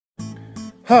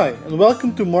Hi, and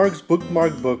welcome to Mark's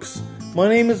Bookmark Books. My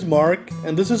name is Mark,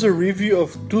 and this is a review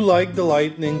of To Like the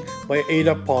Lightning by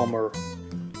Ada Palmer.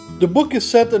 The book is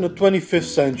set in the 25th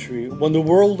century, when the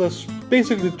world has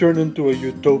basically turned into a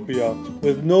utopia,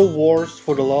 with no wars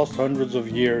for the last hundreds of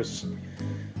years.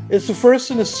 It's the first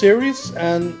in a series,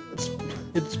 and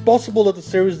it's possible that the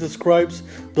series describes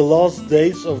the last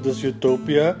days of this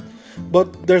utopia,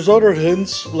 but there's other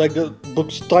hints, like the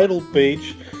book's title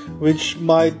page, which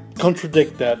might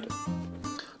contradict that.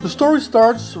 The story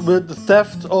starts with the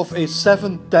theft of a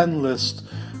 710 list,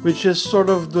 which is sort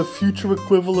of the future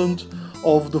equivalent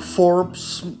of the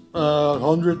Forbes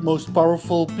 100 most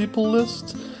powerful people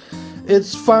list.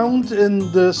 It's found in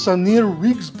the Sanir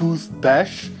Rijksbooth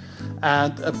Bash,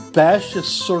 and a bash is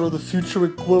sort of the future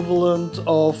equivalent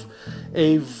of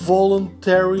a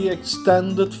voluntary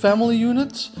extended family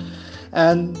unit.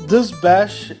 And this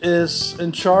bash is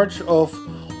in charge of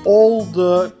all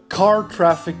the car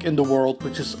traffic in the world,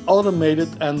 which is automated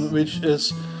and which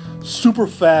is super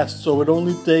fast, so it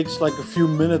only takes like a few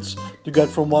minutes to get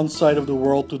from one side of the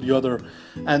world to the other.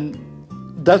 And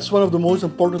that's one of the most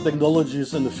important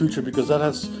technologies in the future, because that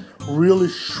has really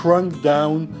shrunk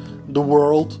down the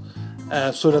world,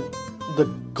 so that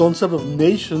the concept of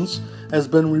nations has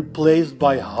been replaced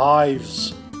by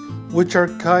hives, which are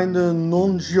kind of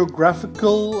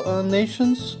non-geographical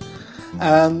nations.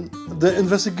 And the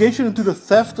investigation into the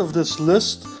theft of this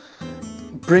list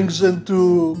brings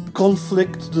into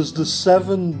conflict the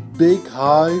 7 big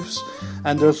hives,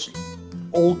 and there's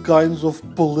all kinds of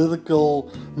political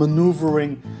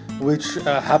maneuvering which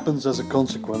happens as a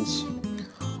consequence.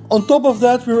 On top of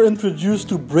that, we're introduced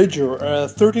to Bridger, a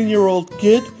 13-year-old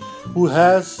kid who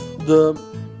has the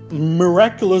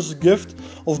miraculous gift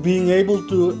of being able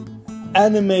to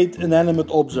animate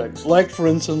inanimate objects, like for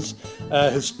instance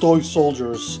his toy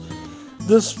soldiers.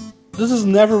 This is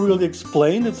never really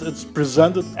explained. It's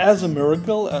presented as a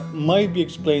miracle. Might be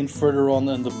explained further on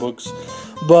in the books,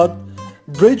 but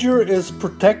Bridger is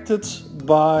protected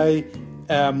by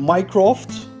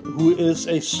Mycroft, who is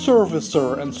a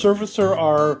servicer, and servicer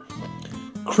are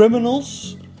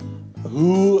criminals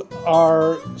who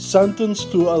are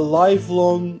sentenced to a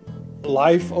lifelong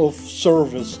life of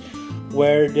service,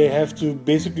 where they have to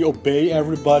basically obey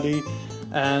everybody,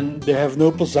 and they have no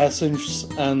possessions,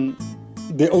 and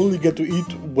they only get to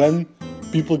eat when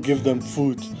people give them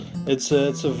food. It's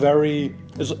slavery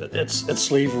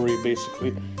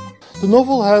basically. The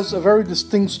novel has a very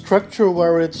distinct structure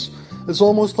where it's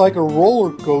almost like a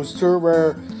roller coaster,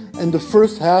 where in the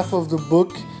first half of the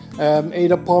book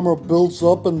Ada Palmer builds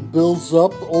up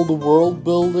all the world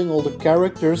building, all the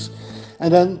characters,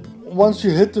 and then once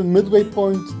you hit the midway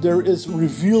point, there is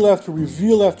reveal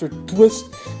after twist.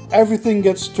 Everything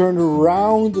gets turned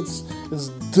around. It's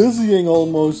dizzying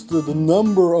almost, the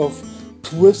number of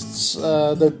twists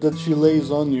that she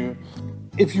lays on you.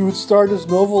 If you would start this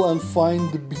novel and find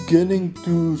the beginning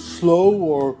too slow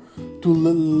or too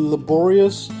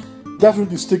laborious,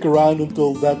 definitely stick around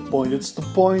until that point. It's the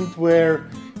point where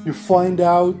you find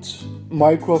out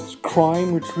Mycroft's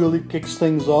crime, which really kicks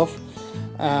things off,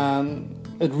 and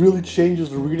it really changes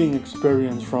the reading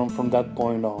experience from that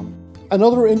point on.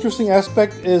 Another interesting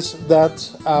aspect is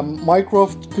that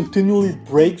Mycroft continually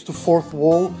breaks the fourth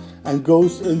wall and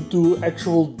goes into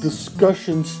actual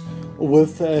discussions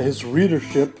with his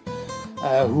readership,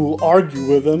 who argue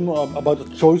with him about the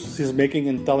choices he's making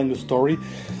in telling the story.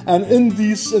 And in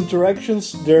these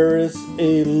interactions, there is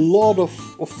a lot of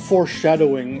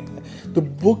foreshadowing. The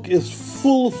book is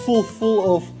full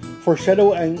of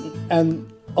foreshadowing, and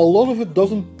a lot of it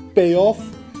doesn't pay off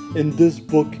in this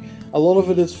book. A lot of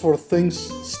it is for things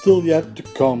still yet to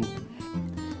come.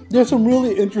 There's some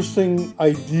really interesting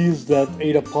ideas that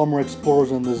Ada Palmer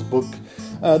explores in this book.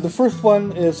 The first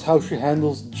one is how she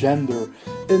handles gender.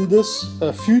 In this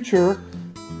future,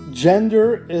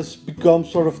 gender is become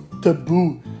sort of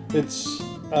taboo. It's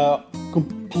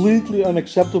completely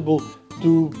unacceptable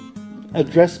to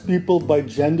address people by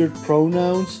gendered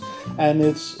pronouns, and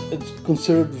it's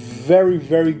considered very,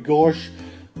 very gauche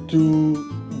to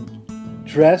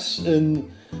dress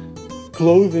in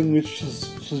clothing which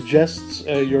suggests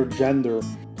your gender.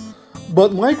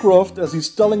 But Mycroft, as he's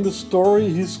telling the story,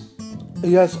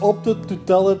 he has opted to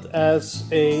tell it as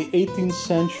a 18th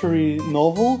century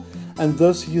novel, and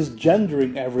thus he is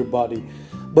gendering everybody.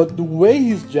 But the way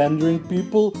he's gendering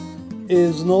people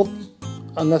is not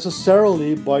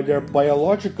unnecessarily by their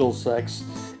biological sex.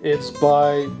 It's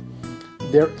by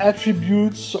their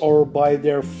attributes, or by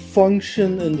their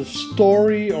function in the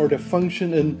story, or their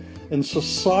function in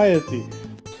society.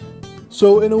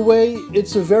 So in a way,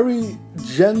 it's a very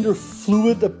gender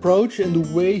fluid approach in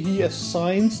the way he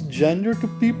assigns gender to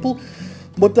people.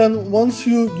 But then once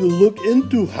you look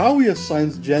into how he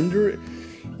assigns gender,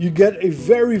 you get a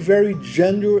very, very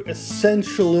gender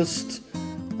essentialist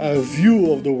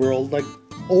view of the world. Like,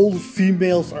 all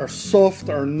females are soft,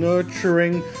 are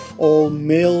nurturing, all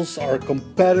males are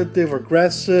competitive,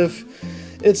 aggressive.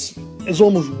 It's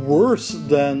almost worse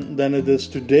than it is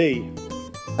today.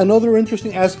 Another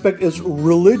interesting aspect is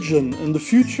religion. In the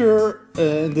future,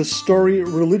 in this story,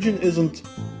 religion isn't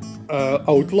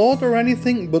outlawed or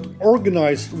anything, but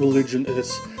organized religion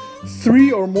is.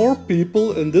 3 or more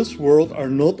people in this world are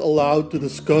not allowed to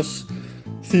discuss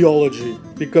theology,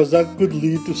 because that could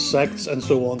lead to sects and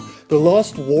so on. The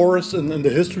last wars in the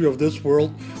history of this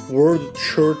world were the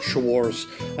church wars,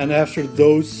 and after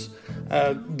those,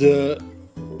 the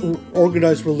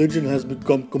organized religion has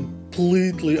become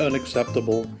completely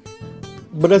unacceptable.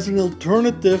 But as an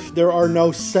alternative, there are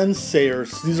now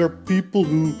senseiers. These are people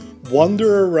who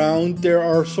wander around. There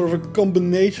are sort of a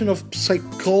combination of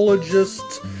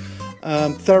psychologists,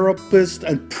 therapists,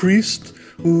 and priests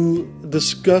who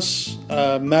discuss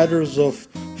matters of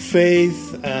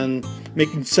faith and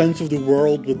making sense of the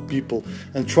world with people,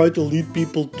 and try to lead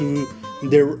people to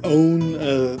their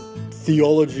own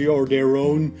theology or their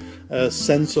own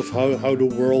sense of how the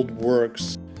world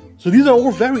works. So these are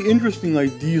all very interesting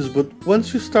ideas, but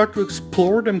once you start to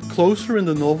explore them closer in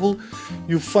the novel,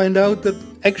 you find out that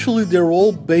actually they're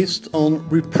all based on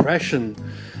repression.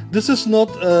 This is not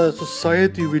a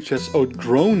society which has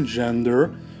outgrown gender,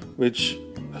 which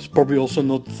is probably also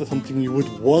not something you would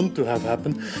want to have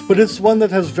happen, but it's one that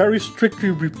has very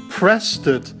strictly repressed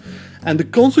it. And the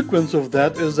consequence of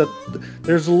that is that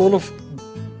there's a lot of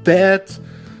bad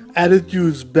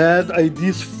attitudes, bad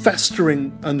ideas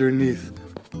festering underneath.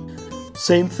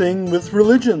 Same thing with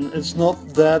religion. It's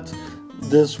not that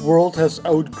this world has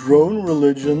outgrown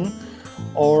religion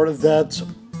or that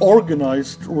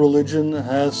organized religion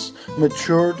has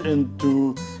matured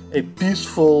into a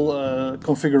peaceful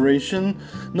configuration.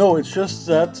 No, it's just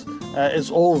that it's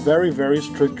all very, very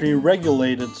strictly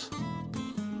regulated.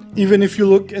 Even if you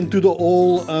look into the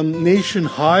whole nation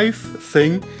hive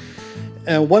thing,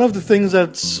 one of the things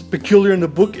that's peculiar in the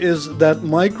book is that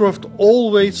Mycroft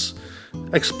always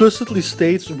explicitly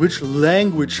states which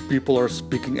language people are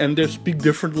speaking, and they speak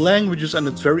different languages, and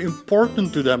it's very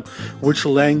important to them which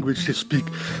language they speak.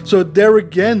 So there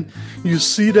again, you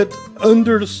see that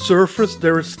under the surface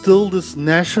there is still this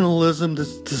nationalism,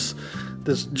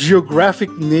 this geographic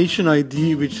nation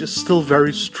idea, which is still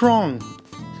very strong.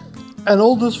 And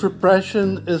all this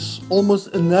repression is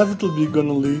almost inevitably going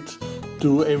to lead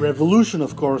to a revolution,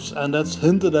 of course, and that's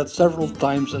hinted at several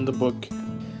times in the book.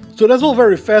 So that's all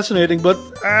very fascinating, but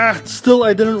still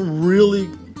I didn't really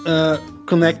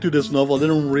connect to this novel. I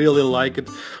didn't really like it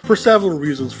for several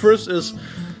reasons. First is,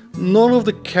 none of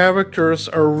the characters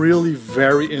are really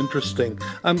very interesting.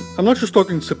 I'm not just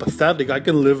talking sympathetic. I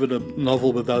can live in a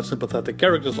novel without sympathetic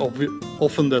characters.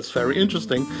 Often that's very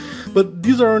interesting. But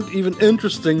these aren't even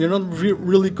interesting. They're not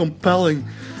really compelling.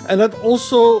 And that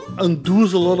also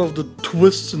undoes a lot of the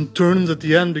twists and turns at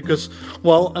the end, because,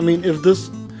 well, I mean, if this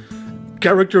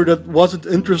character that wasn't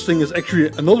interesting is actually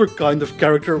another kind of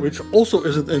character which also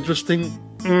isn't interesting,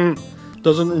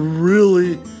 doesn't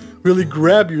really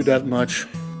grab you that much.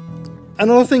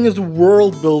 Another thing is the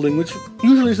world building, which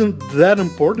usually isn't that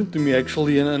important to me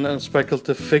actually in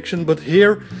speculative fiction, but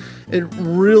here it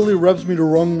really rubs me the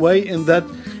wrong way in that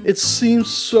it seems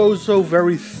so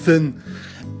very thin.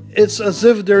 It's as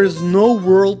if there is no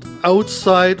world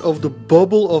outside of the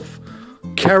bubble of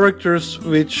characters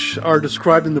which are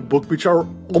described in the book, which are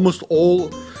almost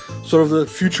all sort of the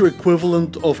future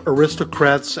equivalent of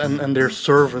aristocrats and their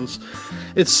servants.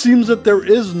 It seems that there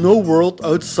is no world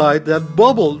outside that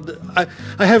bubble.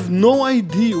 I have no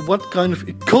idea what kind of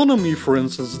economy, for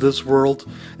instance, this world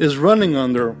is running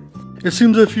under. It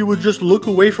seems if you would just look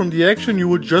away from the action, you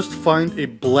would just find a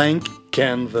blank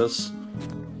canvas.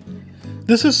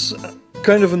 This is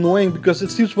kind of annoying because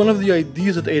it seems one of the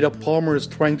ideas that Ada Palmer is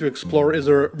trying to explore is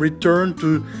a return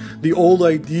to the old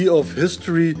idea of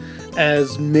history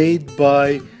as made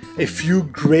by a few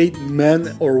great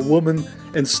men or women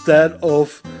instead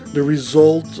of the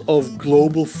result of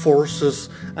global forces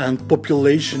and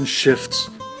population shifts.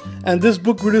 And this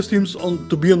book really seems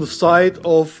to be on the side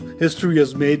of history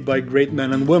as made by great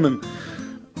men and women.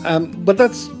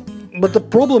 But the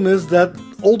problem is that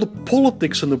all the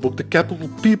politics in the book, the capital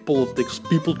P politics,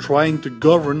 people trying to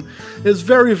govern, is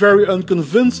very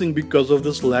unconvincing because of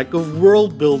this lack of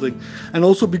world building. And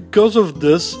also because of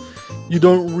this, you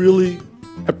don't really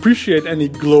appreciate any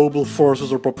global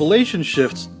forces or population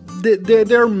shifts.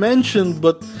 they're mentioned,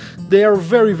 but they are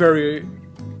very, very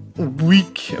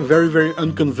weak, very, very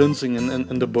unconvincing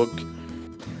in the book.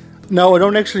 Now, I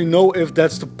don't actually know if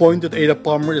that's the point that Ada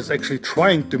Palmer is actually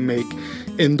trying to make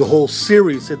in the whole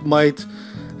series. It might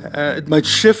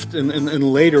shift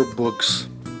in later books.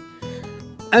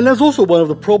 And that's also one of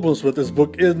the problems with this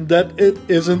book, in that it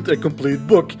isn't a complete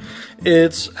book.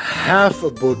 It's half a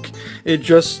book. It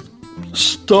just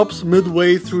stops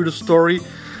midway through the story.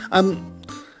 I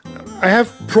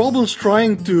have problems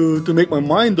trying to make my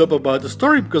mind up about the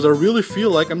story, because I really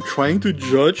feel like I'm trying to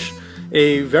judge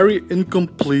a very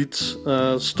incomplete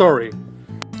story.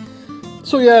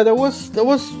 So yeah, there was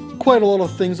quite a lot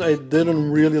of things I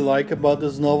didn't really like about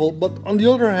this novel, but on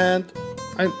the other hand,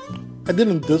 I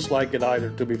didn't dislike it either,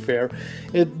 to be fair.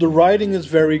 The writing is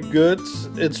very good,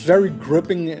 it's very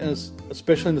gripping,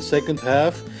 especially in the second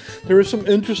half. There are some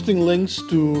interesting links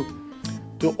to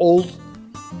old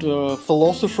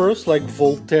philosophers like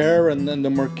Voltaire and the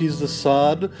Marquis de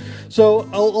Sade. So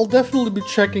I'll definitely be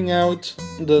checking out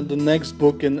the next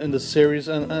book in the series,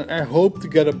 and I hope to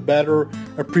get a better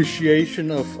appreciation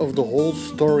of the whole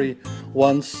story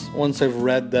once I've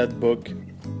read that book.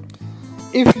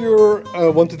 If you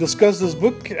want to discuss this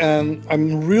book, and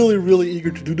I'm really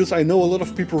eager to do this, I know a lot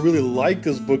of people really like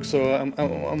this book, so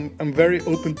I'm very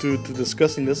open to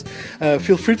discussing this.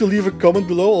 Feel free to leave a comment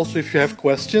below, also if you have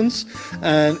questions.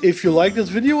 And if you like this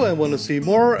video and want to see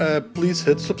more, please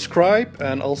hit subscribe,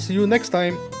 and I'll see you next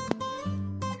time.